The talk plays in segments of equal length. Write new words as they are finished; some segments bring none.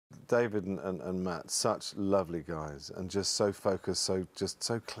David and Matt, such lovely guys, and just so focused, just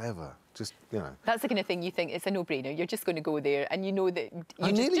so clever. Just, you know. That's the kind of thing you think it's a no-brainer. You're just going to go there, and you know that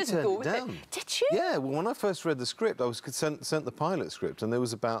you just turned go it with down. it. Did you? Yeah. Well, when I first read the script, I was sent the pilot script, and there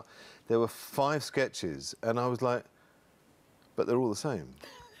were 5 sketches, and I was like, but they're all the same.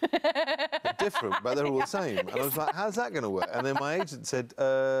 They're different, but they're all the same. And I was like, how's that going to work? And then my agent said,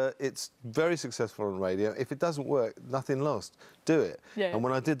 it's very successful on radio. If it doesn't work, nothing lost. Do it. Yeah. And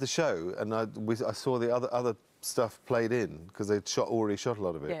when I did the show, and I saw the other stuff played in, because they'd already shot a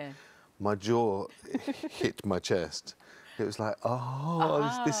lot of it, Yeah. my jaw hit my chest. It was like,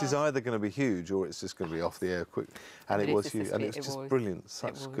 this is either going to be huge or it's just going to be off the air quick. And it was huge. And it was just brilliant.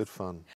 Such good fun.